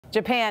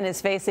Japan is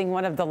facing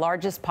one of the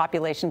largest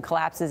population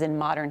collapses in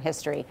modern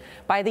history.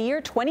 By the year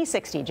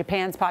 2060,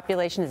 Japan's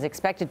population is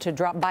expected to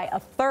drop by a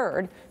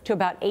third to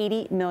about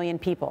 80 million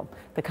people.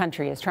 The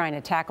country is trying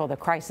to tackle the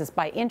crisis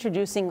by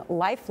introducing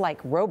lifelike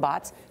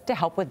robots to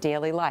help with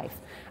daily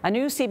life. A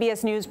new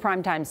CBS News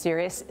primetime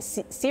series,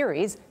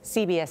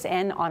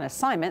 CBSN On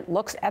Assignment,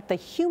 looks at the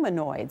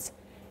humanoids.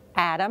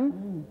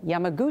 Adam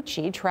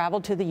Yamaguchi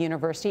traveled to the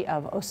University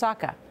of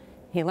Osaka.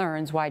 He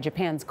learns why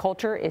Japan's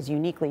culture is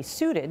uniquely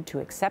suited to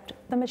accept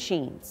the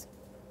machines.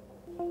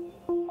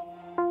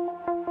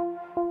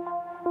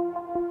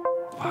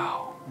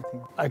 Wow.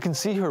 I can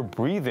see her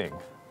breathing.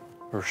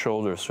 Her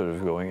shoulders sort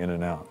of going in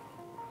and out.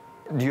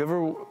 Do you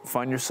ever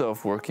find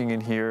yourself working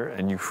in here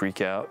and you freak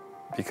out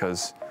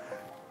because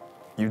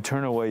you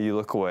turn away, you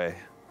look away?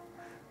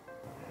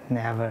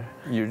 Never.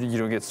 You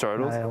don't get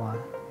startled? I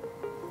want.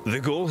 The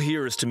goal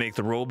here is to make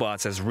the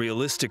robots as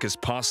realistic as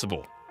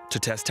possible, to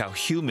test how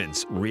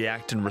humans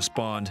react and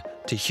respond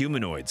to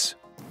humanoids.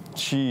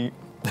 She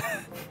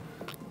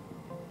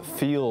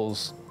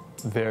feels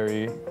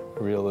very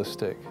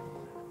realistic.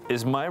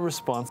 Is my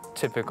response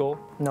typical?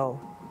 No.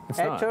 It's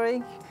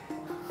Actually,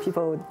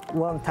 people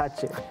won't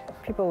touch it.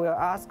 People will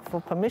ask for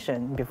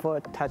permission before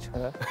touch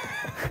her.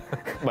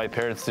 My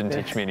parents didn't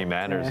teach me any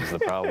manners is the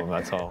problem,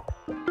 that's all.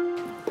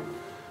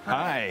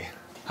 Hi.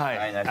 Hi,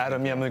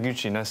 Adam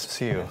Yamaguchi, nice to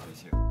see you.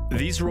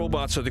 These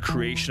robots are the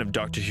creation of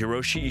Dr.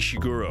 Hiroshi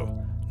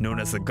Ishiguro, known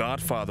as the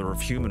godfather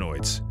of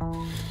humanoids.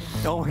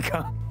 Oh my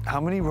God, how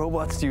many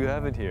robots do you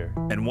have in here?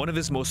 And one of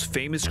his most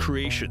famous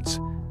creations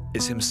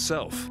is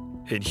himself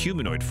in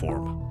humanoid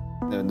form.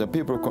 The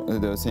people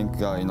think,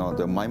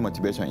 my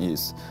motivation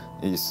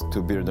is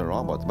to build a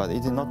robot, but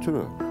it is not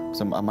true.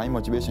 So my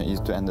motivation is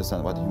to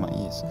understand what human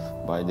is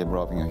by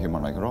developing a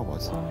human-like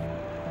robots.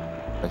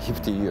 In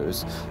 50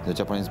 years, the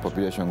Japanese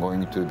population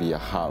going to be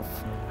half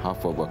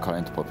of the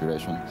current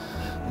population.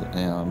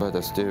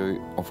 But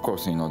still, of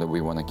course, that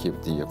we want to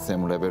keep the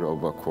same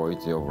level of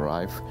quality of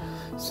life.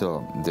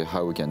 So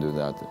how we can do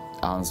that?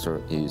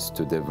 Answer is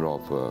to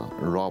develop a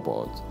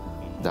robot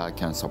that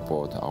can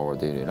support our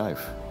daily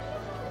life.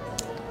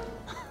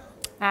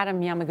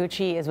 Adam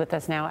Yamaguchi is with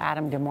us now.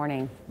 Adam, good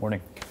morning.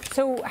 Morning.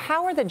 So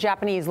how are the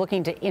Japanese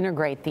looking to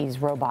integrate these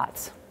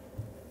robots?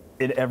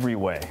 In every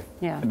way.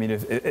 Yeah. I mean,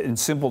 in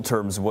simple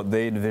terms, what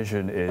they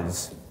envision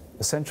is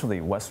essentially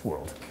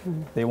Westworld.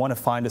 Mm-hmm. They want to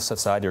find a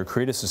society or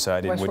create a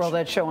society in which... Westworld,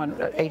 that show on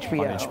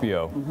HBO. On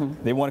HBO.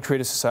 Mm-hmm. They want to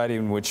create a society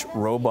in which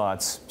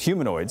robots,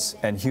 humanoids,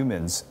 and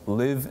humans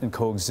live and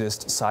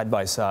coexist side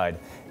by side,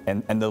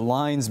 and the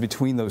lines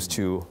between those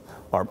two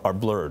are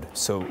blurred.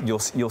 So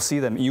you'll see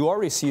them, you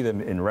already see them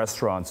in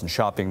restaurants and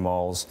shopping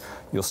malls.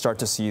 You'll start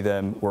to see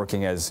them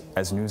working as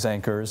news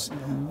anchors,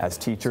 as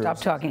teachers. Stop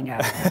talking,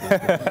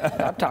 Adam.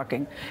 Stop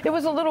talking. It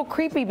was a little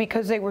creepy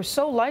because they were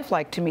so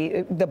lifelike to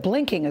me. The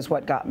blinking is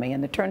what got me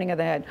and the turning of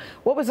the head.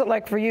 What was it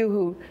like for you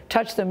who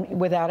touched them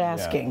without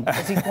asking,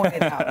 as he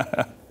pointed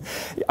out?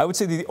 I would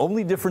say the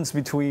only difference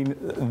between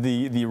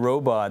the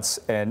robots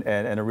and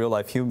a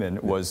real-life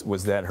human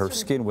was that her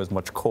skin was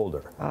much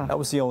colder. That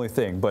was the only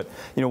thing. But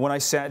when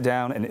I sat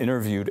down and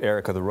interviewed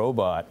Erica the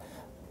robot,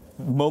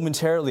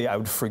 momentarily I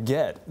would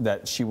forget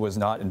that she was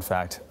not, in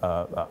fact,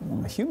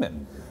 a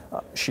human.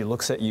 She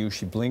looks at you,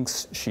 she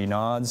blinks, she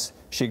nods,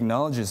 she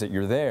acknowledges that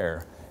you're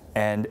there,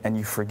 and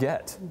you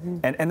forget.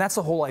 Mm-hmm. And that's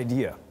the whole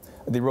idea.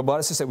 The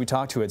roboticist that we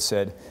talked to had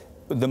said,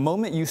 the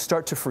moment you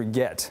start to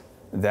forget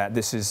that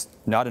this is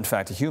not, in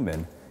fact, a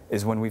human,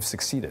 is when we've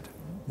succeeded.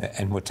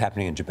 And what's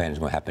happening in Japan is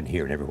going to happen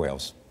here and everywhere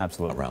else.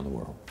 Absolutely. Around the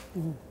world.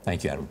 Mm-hmm.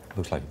 Thank you, Adam.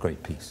 Looks like a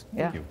great piece.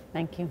 Yeah. Thank you.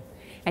 Thank you.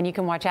 And you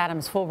can watch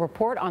Adam's full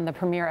report on the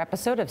premiere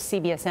episode of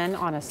CBSN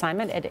On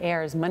Assignment. It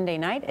airs Monday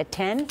night at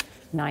 10,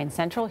 9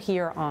 Central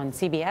here on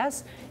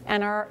CBS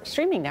and our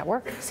streaming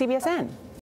network, CBSN.